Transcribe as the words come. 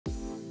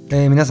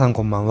皆さん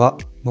こんばんは。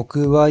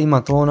僕は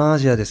今東南ア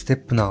ジアでステ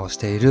ップナーをし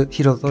ている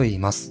ヒロと言い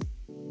ます。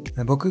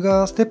僕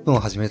がステップンを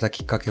始めた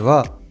きっかけ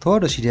は、とあ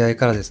る知り合い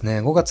からです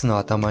ね、5月の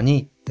頭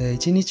に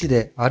1日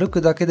で歩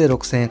くだけで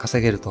6000円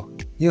稼げると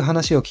いう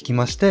話を聞き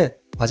まして、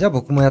じゃあ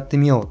僕もやって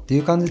みようってい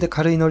う感じで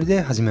軽いノリ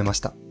で始めまし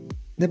た。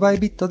で、バイ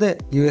ビットで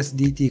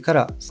USDT か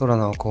らソラ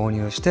ナを購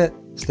入して、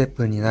ステッ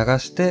プンに流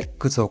して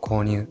靴を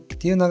購入っ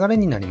ていう流れ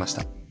になりまし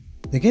た。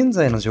で、現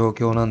在の状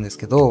況なんです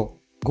けど、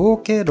合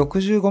計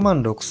65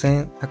万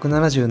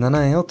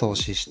6177円を投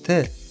資し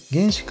て、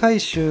原資回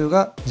収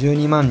が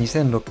12万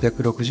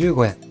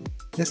2665円。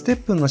で、ステ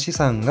ップンの資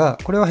産が、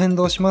これは変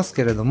動します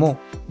けれども、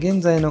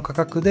現在の価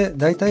格で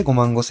だいたい5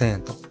万5000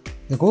円と。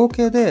で、合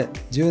計で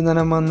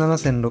17万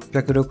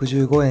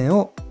7665円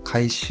を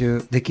回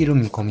収できる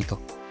見込みと。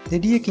で、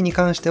利益に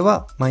関して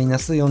は、マイナ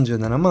ス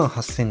47万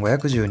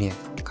8512円。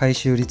回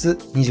収率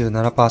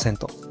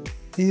 27% っ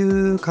てい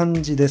う感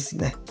じです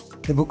ね。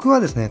で、僕は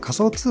ですね、仮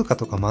想通貨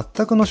とか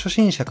全くの初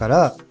心者か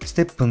らス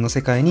テップンの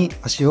世界に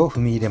足を踏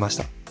み入れまし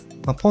た。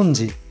ポン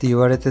ジって言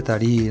われてた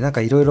り、なん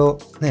かいろいろ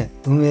ね、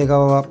運営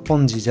側はポ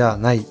ンジじゃ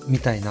ないみ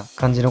たいな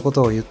感じのこ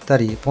とを言った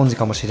り、ポンジ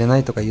かもしれな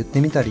いとか言っ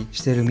てみたりし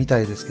てるみた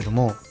いですけど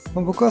も、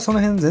僕はその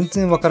辺全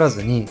然わから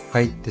ずに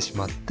入ってし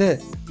まっ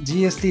て、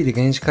GST で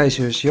原資回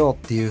収しようっ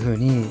ていう風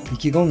に意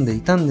気込んでい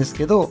たんです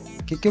けど、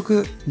結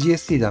局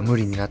GST では無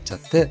理になっちゃっ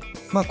て、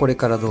これ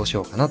からどうし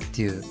ようかなっ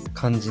ていう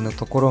感じの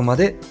ところま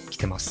で来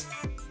てます。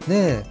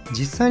で、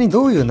実際に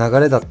どういう流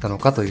れだったの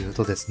かという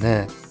とです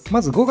ね、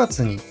まず5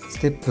月に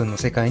ステップンの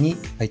世界に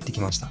入って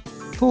きました。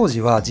当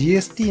時は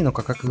GST の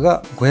価格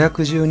が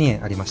512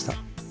円ありました。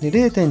で、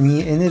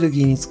0.2 エネル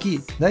ギーにつき、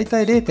だい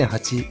たい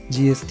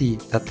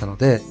 0.8GST だったの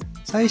で、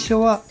最初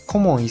はコ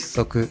モン1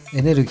足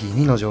エネルギー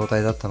2の状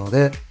態だったの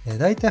で、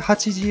だいたい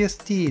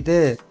 8GST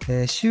で、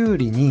修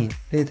理に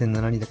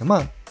 0.72 だか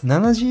ら、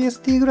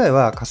7GST ぐらい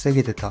は稼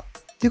げてた。っ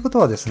ていうこと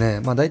はです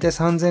ね、だいたい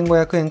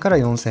3500円から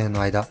4000円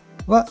の間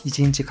は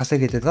1日稼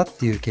げてたっ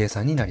ていう計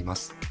算になりま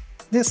す。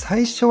で、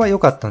最初は良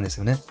かったんです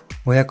よね。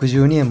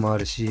512円もあ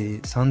るし、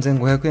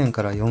3500円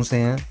から4000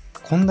円。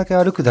こんだけ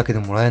歩くだけで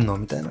もらえんの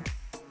みたいな。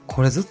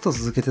これずっと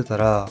続けてた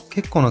ら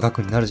結構な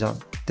額になるじゃんっ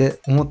て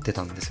思って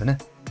たんですよね。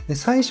で、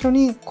最初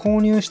に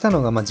購入した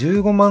のが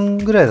15万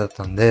ぐらいだっ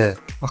たんで、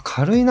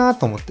軽いな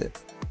と思って、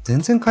全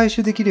然回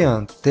収できるや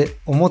んって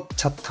思っ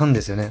ちゃったん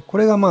ですよね。こ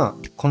れが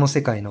この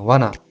世界の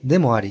罠で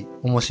もあり、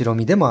面白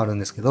みでもあるん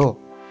ですけど、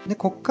で、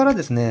こっから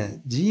です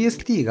ね、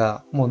GST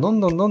がもうどん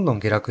どん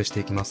下落し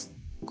ていきます。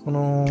こ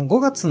の5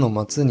月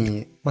の末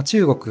に、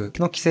中国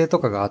の規制と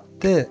かがあっ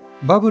て、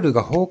バブル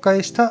が崩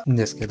壊したん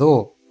ですけ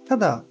ど、た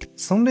だ、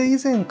それ以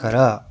前か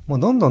らもう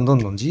どんどん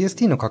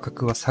GST の価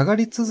格は下が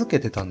り続け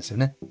てたんですよ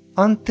ね。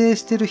安定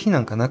してる日な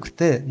んかなく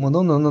て、もう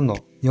どんどん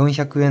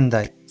400円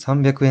台、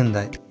300円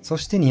台、そ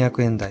して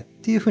200円台っ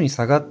ていう風に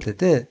下がって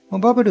て、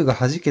バブルが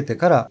弾けて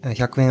から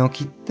100円を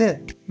切っ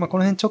て、こ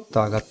の辺ちょっ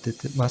と上がって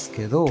ます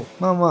けど、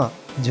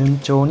順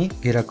調に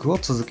下落を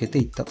続けて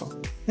いったと。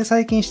で、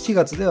最近7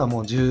月では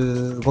もう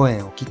15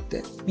円を切っ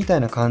て、みた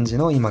いな感じ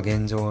の今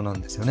現状なん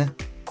ですよね。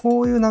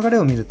こういう流れ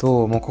を見る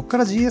と、もうこっか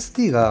ら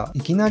GST が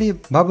いきなり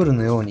バブル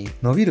のように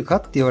伸びるか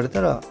って言われ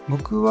たら、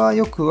僕は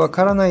よくわ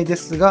からないで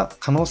すが、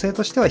可能性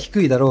としては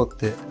低いだろうっ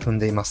て踏ん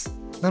でいます。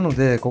なの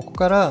で、ここ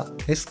から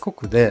S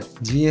国で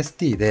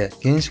GST で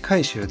原資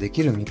回収で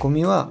きる見込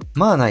みは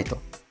ないと。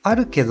あ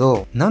るけ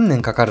ど何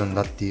年かかるん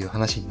だっていう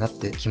話になっ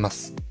てきま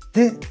す。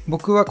で、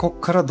僕はこっ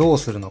からどう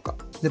するのか。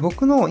で、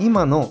僕の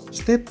今の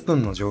ステップ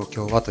ンの状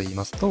況はと言い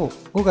ますと、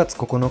5月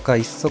9日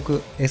1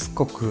足 S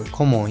国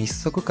コモン1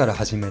足から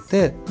始め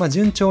て、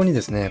順調に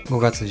ですね、5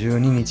月12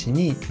日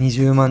に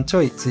20万ち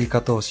ょい追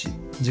加投資、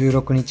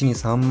16日に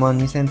3万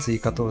2000追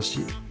加投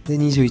資、で、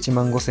21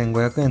万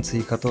5500円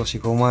追加投資、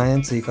5万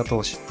円追加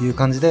投資っていう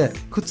感じで、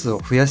靴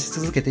を増やし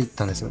続けていっ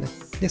たんですよね。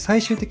で、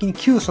最終的に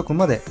9足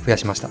まで増や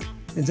しました。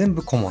で、全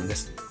部コモンで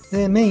す。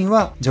で、メイン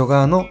はジョ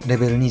ガーのレ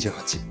ベル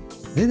28。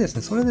でです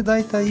ね、それでだ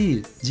いた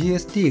い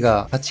GST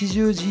が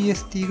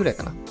 80GST ぐらい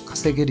かな、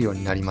稼げるよう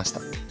になりまし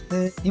た。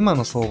で、今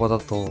の相場だ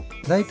と、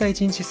だいたい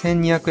1日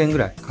1200円ぐ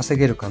らい稼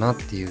げるかなっ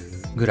ていう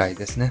ぐらい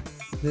ですね。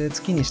で、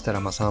月にした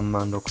ら3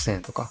万6000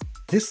円とか。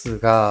です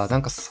が、な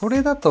んかそ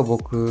れだと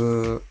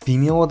僕、微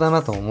妙だ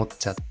なと思っ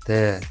ちゃっ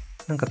て、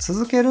なんか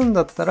続けるん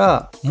だった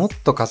ら、もっ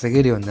と稼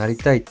げるようになり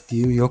たいって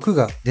いう欲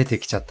が出て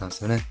きちゃったんで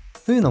すよね。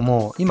というの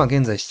も、今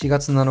現在7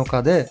月7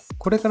日で、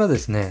これからで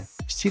すね、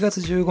7月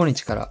15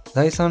日から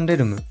第3レ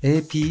ルム、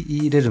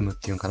APE レルムっ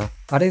ていうのかな。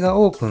あれが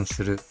オープン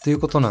するという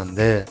ことなん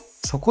で、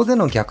そこで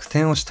の逆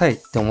転をしたいっ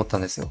て思った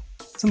んですよ。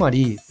つま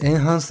り、エン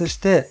ハンスし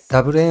て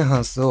ダブルエンハ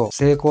ンスを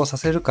成功さ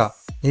せるか、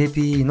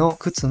APE の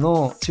靴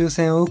の抽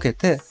選を受け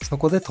て、そ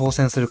こで当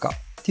選するか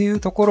っていう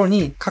ところ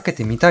にかけ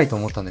てみたいと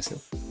思ったんですよ。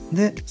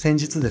で、先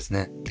日です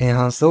ね、エン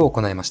ハンスを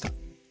行いました。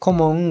コ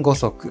モン5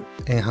足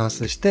エンハン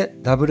スして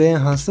ダブルエン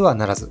ハンスは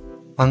ならず、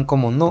アンコ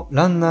モンの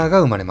ランナーが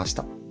生まれまし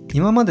た。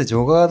今までジ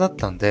ョガーだっ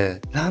たん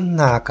で、ラン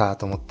ナーか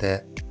と思っ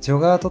て、ジョ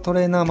ガーとト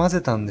レーナー混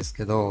ぜたんです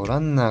けど、ラ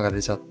ンナーが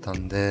出ちゃった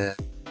んで、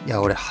い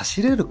や、俺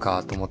走れる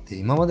かと思って、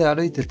今まで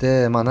歩いて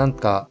て、なん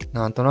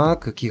とな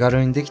く気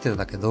軽にできて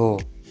たけど、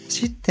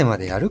走ってま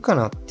でやるか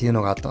なっていう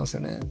のがあったんです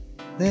よね。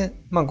で、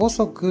5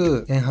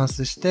速エンハン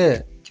スし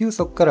て、9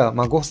速から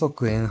5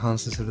速エンハン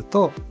スする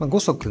と、5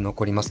速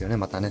残りますよね、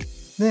またね。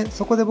で、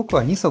そこで僕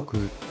は2速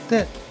打っ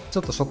て、ちょ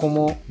っとそこ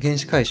も原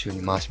子回収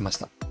に回しまし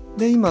た。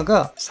で、今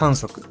が3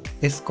速。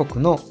S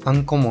国のア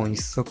ンコモン1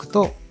速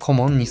とコ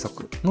モン2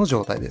速の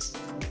状態です。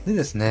で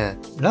ですね、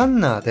ラ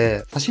ンナー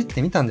で走っ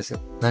てみたんですよ。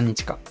何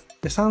日か。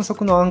で、3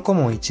速のアンコ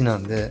モン1な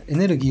んで、エ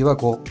ネルギーは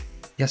5。い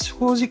や、正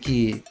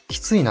直、き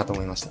ついなと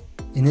思いました。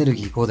エネル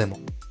ギー5でも。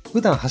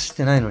普段走っ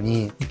てないの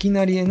に、いき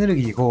なりエネル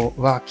ギー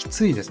5はき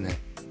ついですね。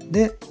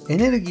で、エ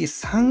ネルギー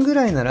3ぐ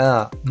らいな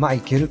ら、い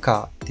ける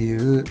かってい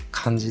う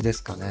感じで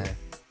すかね。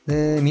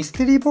で、ミス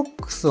テリーボッ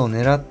クスを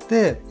狙っ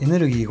てエネ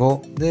ルギー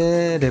5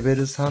でレベ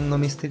ル3の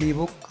ミステリー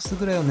ボックス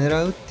ぐらいを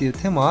狙うっていう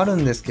手もある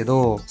んですけ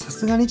ど、さ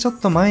すがにちょっ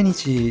と毎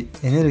日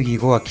エネルギー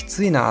5はき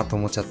ついなと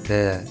思っちゃっ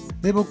て、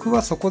で、僕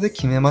はそこで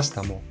決めまし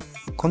た。も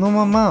うこの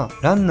まま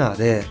ランナー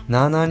で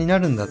なーなーにな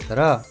るんだった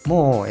ら、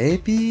もう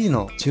APE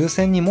の抽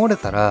選に漏れ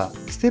たら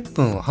ステッ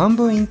プンを半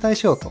分引退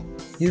しようと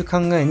いう考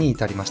えに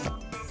至りました。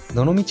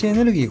どのみちエ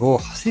ネルギー5を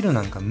走る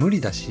なんか無理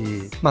だし、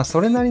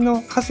それなり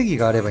の稼ぎ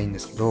があればいいんで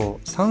すけ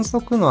ど、3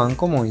速のアン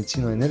コモン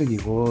1のエネルギ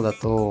ー5だ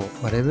と、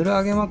レベル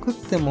上げまくっ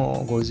て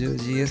も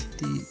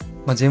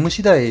 50GST、ジェム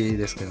次第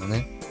ですけど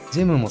ね。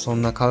ジェムもそ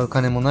んな買う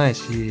金もない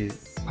し、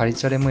パリ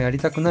チャレもやり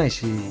たくない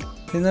し、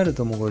ってなる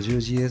ともう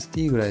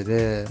 50GST ぐらい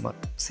で、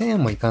1000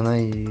円もいかな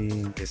い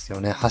んです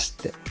よね、走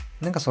って。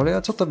なんかそれ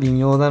はちょっと微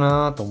妙だ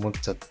なと思っ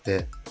ちゃっ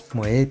て、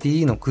もう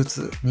APE の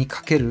靴に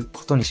かける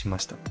ことにしま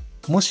した。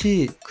も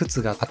し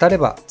靴が当たれ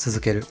ば続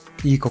ける。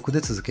いい国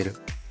で続ける。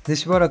で、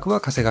しばらくは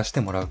稼がして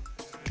もら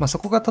う。そ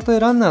こがたとえ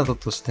ランナーだ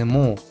として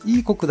も、い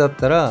い国だっ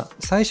たら、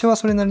最初は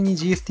それなりに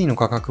GST の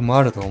価格も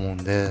あると思うん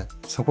で、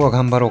そこは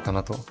頑張ろうか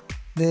なと。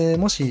で、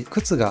もし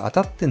靴が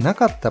当たってな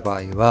かった場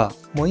合は、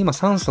もう今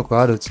3足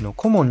あるうちの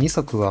コモン2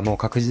足はもう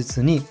確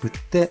実に売っ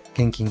て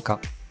現金化。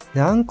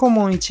で、アンコ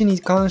モン1に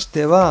関し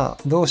ては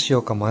どうしよ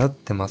うか迷っ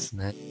てます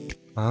ね。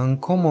アン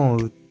コモン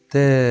売って、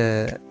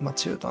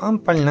中途半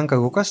端になんか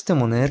動かして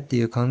もねって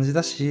いう感じ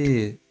だ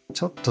し、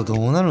ちょっとど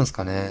うなるんす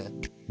かね。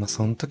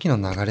その時の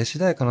流れ次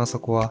第かな、そ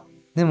こは。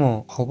で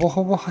も、ほぼ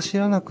ほぼ走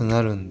らなくな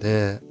るん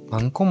で、ア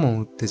ンコモ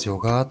ン売ってジョ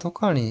ガーと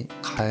かに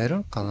変える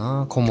んか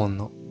な、コモン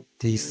の。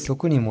で、一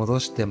足に戻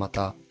してま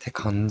たって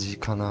感じ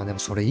かな。でも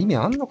それ意味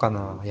あんのか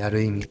な、や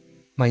る意味。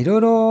いろ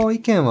いろ意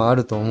見はあ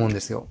ると思うんで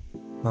すよ。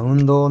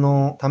運動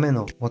のため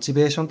のモチ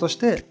ベーションとし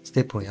てス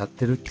テップをやっ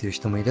てるっていう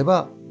人もいれ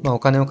ば、お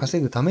金を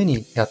稼ぐため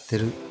にやって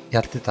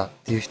たっ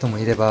ていう人も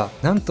いれば、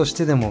何とし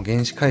てでも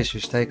原資回収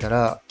したいか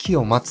ら木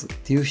を待つっ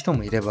ていう人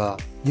もいれば、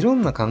いろ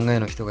んな考え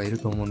の人がいる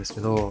と思うんです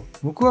けど、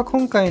僕は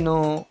今回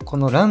のこ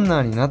のランナ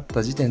ーになっ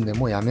た時点で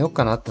もうやめよう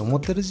かなって思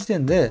ってる時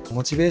点で、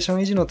モチベーション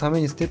維持のた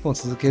めにステップを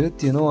続けるっ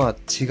ていうのは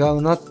違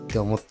うなって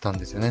思ったん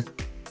ですよね。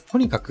と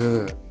にか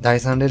く第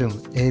3レルム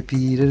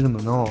AP レル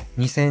ムの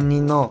2000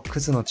人の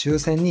靴の抽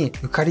選に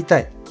受かりた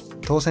い、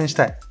当選し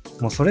たい、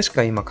もうそれし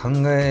か今考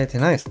えて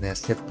ないですね。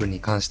ステップに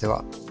関して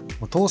は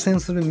もう当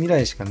選する未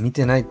来しか見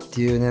てないっ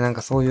ていうね、なん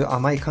かそういう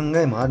甘い考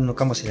えもあるの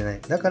かもしれな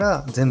い。だか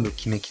ら全部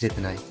決めきれ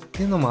てないっ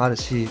ていうのもある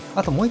し、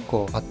あともう一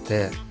個あっ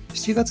て、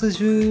7月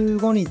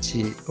15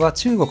日は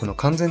中国の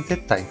完全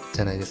撤退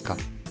じゃないですか。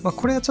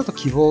これはちょっと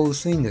希望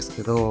薄いんです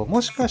けど、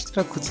もしかし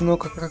たら靴の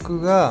価格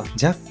が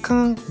若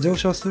干上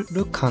昇す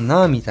るか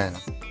なみたいな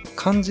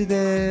感じ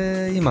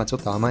で、今ちょ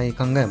っと甘い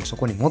考えもそ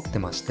こに持って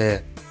まし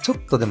て、ちょっ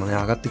とでもね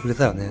上がってくれ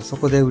たらね、そ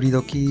こで売り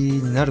時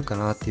になるか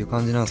なっていう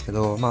感じなんですけ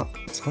ど、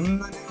そん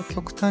なに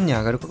極端に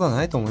上がることは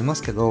ないと思いま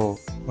すけど、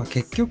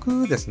結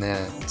局ですね、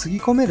つぎ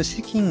込める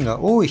資金が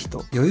多い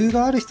人、余裕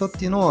がある人っ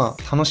ていうのは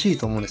楽しい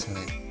と思うんですよ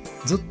ね。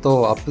ずっ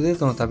とアップデー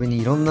トのたび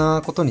にいろん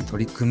なことに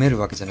取り組める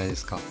わけじゃないで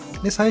すか。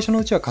で、最初の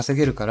うちは稼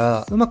げるか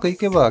ら、うまくい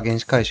けば原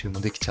資回収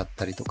もできちゃっ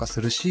たりとか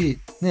するし、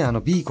ね、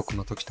B 国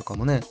の時とか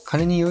もね、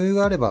金に余裕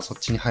があればそっ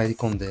ちに入り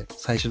込んで、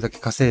最初だけ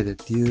稼いでっ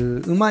てい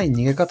ううまい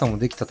逃げ方も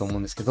できたと思う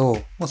んですけど、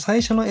もう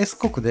最初の S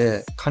国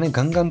で金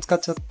ガンガン使っ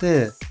ちゃっ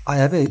て、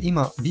やべえ、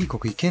今 B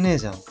国いけねえ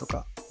じゃんと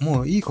か、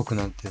もう E 国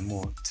なんて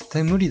もう絶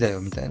対無理だ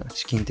よみたいな、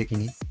資金的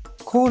に。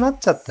こうなっ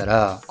ちゃった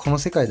ら、この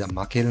世界では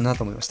負けるな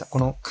と思いました。こ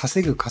の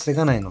稼ぐ稼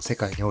がないの世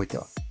界において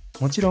は。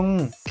もちろ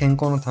ん、健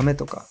康のため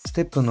とか、ス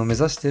テップの目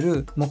指して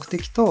る目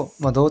的と、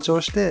同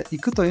調してい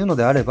くというの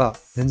であれば、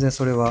全然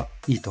それは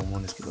いいと思う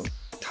んですけど。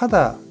た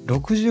だ、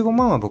65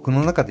万は僕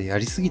の中でや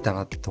りすぎた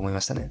なと思い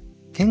ましたね。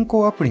健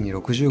康アプリに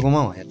65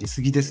万はやり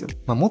すぎですよ。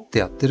もっと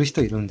やってる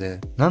人いるん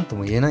で、なんと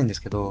も言えないんで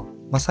すけど、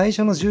最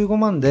初の15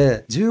万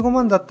で、15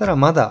万だったら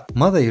まだ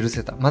許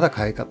せた。まだ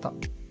買い方。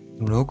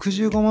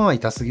65万は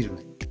痛すぎる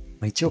ね。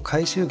一応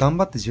回収頑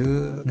張って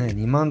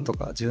2万と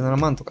か17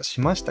万とか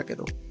しましたけ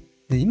ど。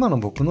で、今の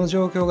僕の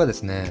状況がで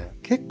すね、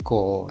結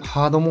構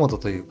ハードモード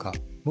というか、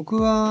僕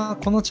は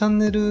このチャン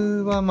ネ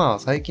ルは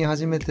最近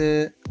始め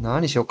て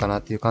何しようかな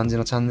っていう感じ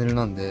のチャンネル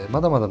なんで、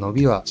まだまだ伸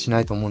びはしな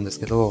いと思うんです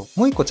けど、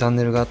もう一個チャン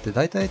ネルがあって、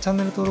だいたいチャン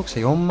ネル登録者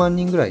4万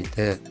人ぐらいい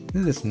て、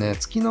でですね、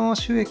月の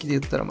収益で言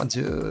ったら、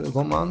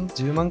15万、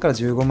10万から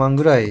15万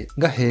ぐらい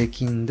が平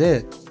均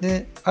で、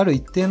ある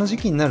一定の時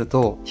期になる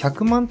と、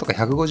100万とか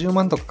150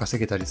万とか稼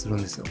げたりする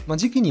んですよ。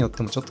時期によっ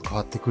てもちょっと変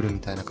わってくるみ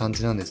たいな感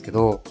じなんですけ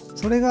ど、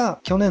それが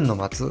去年の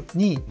末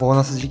にボー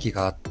ナス時期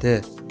があっ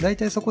て、だい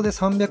たいそこで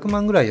300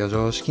万ぐらい余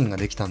剰資金が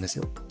できたんです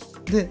よ。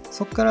で、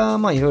そこか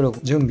らいろいろ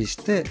準備し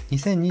て、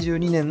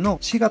2022年の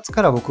4月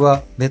から僕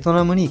はベト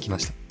ナムに行きま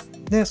した。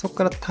で、そこ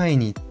からタイ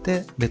に行っ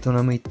て、ベト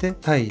ナム行って、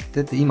タイ行っ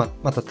てって、今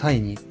またタ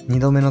イに、2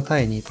度目のタ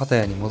イにパタ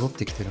ヤに戻っ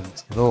てきてるんで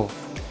すけど、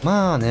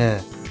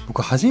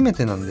僕初め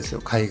てなんです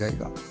よ、海外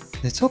が。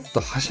で、ちょっと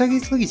はしゃぎ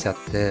すぎちゃっ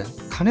て、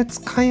金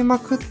使いま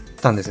くっ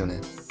たんですよね。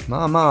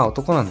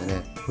男なんで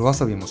ね、夜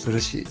遊びもする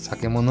し、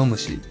酒も飲む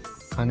し、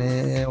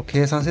金を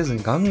計算せず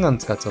にガンガン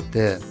使っちゃっ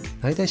て、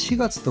だいたい4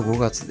月と5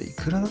月でい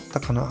くらだった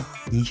かな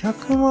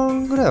 ?200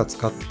 万ぐらいは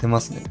使ってま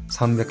すね。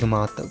300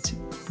万あったうち。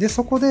で、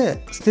そこ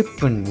で、ステッ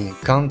プンに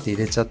ガンって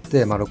入れちゃっ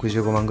て、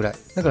65万ぐらい。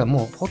だから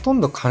もうほと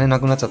んど金な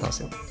くなっちゃったんで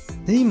すよ。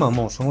で、今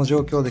もうその状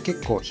況で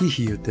結構ヒー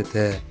ヒー言って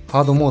て、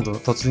ハードモード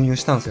突入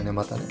したんですよね、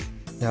またね。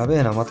やべ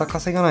えな、また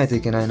稼がないと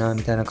いけないな、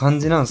みたいな感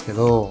じなんですけ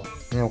ど、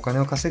ね、お金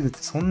を稼ぐって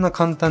そんな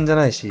簡単じゃ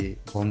ないし、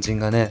凡人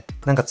がね、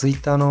ツイ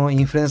ッターのイ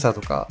ンフルエンサー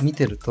とか見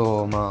てる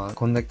と、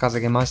こんだけ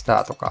稼げまし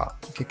たとか、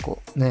結構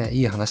ね、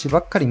いい話ば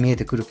っかり見え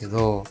てくるけ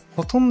ど、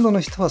ほとんどの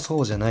人はそ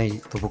うじゃない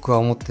と僕は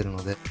思ってる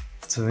ので、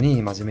普通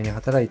に真面目に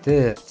働い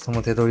て、そ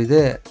の手取り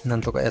でな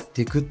んとかやっ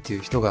ていくってい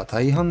う人が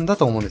大半だ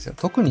と思うんですよ。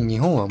特に日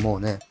本はもう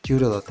ね、給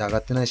料だって上が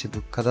ってないし、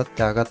物価だっ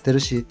て上がってる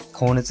し、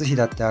光熱費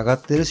だって上が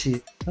ってる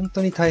し、本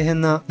当に大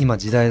変な今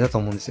時代だと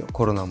思うんですよ。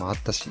コロナもあっ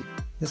たし。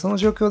で、その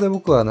状況で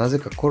僕はなぜ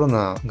かコロ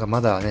ナがま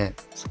だね、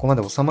そこま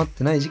で収まっ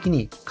てない時期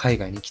に海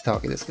外に来た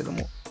わけですけど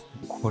も、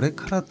これ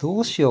からど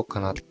うしようか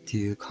なって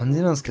いう感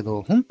じなんですけ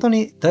ど、本当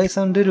に第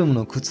3レルム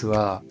の靴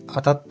は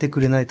当たってく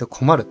れないと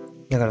困る。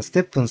だからステ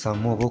ップンさ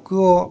んも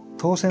僕を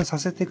当選さ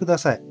せてくだ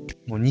さい。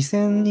もう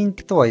2000人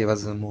とは言わ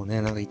ず、もうね、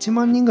1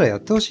万人ぐらいやっ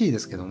てほしいで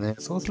すけどね。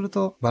そうする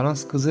とバラン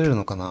ス崩れる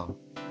のかな。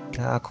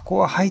ここ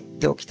は入っ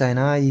ておきたい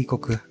な、いい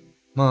国。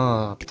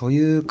と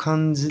いう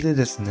感じで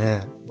です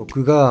ね、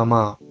僕が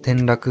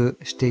転落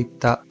していっ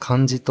た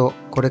感じと、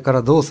これか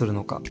らどうする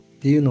のかっ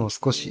ていうのを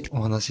少し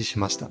お話しし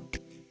ました。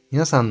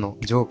皆さんの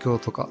状況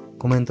とか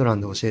コメント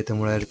欄で教えて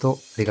もらえると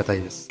ありがた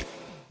いです。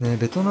ね、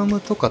ベトナ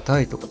ムとか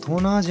タイとか東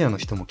南アジアの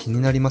人も気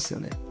になりますよ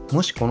ね。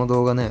もしこの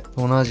動画ね、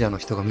東南アジアの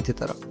人が見て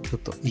たら、ちょっ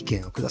と意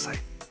見をください。っ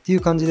ていう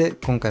感じで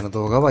今回の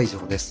動画は以上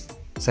です。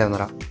さような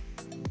ら。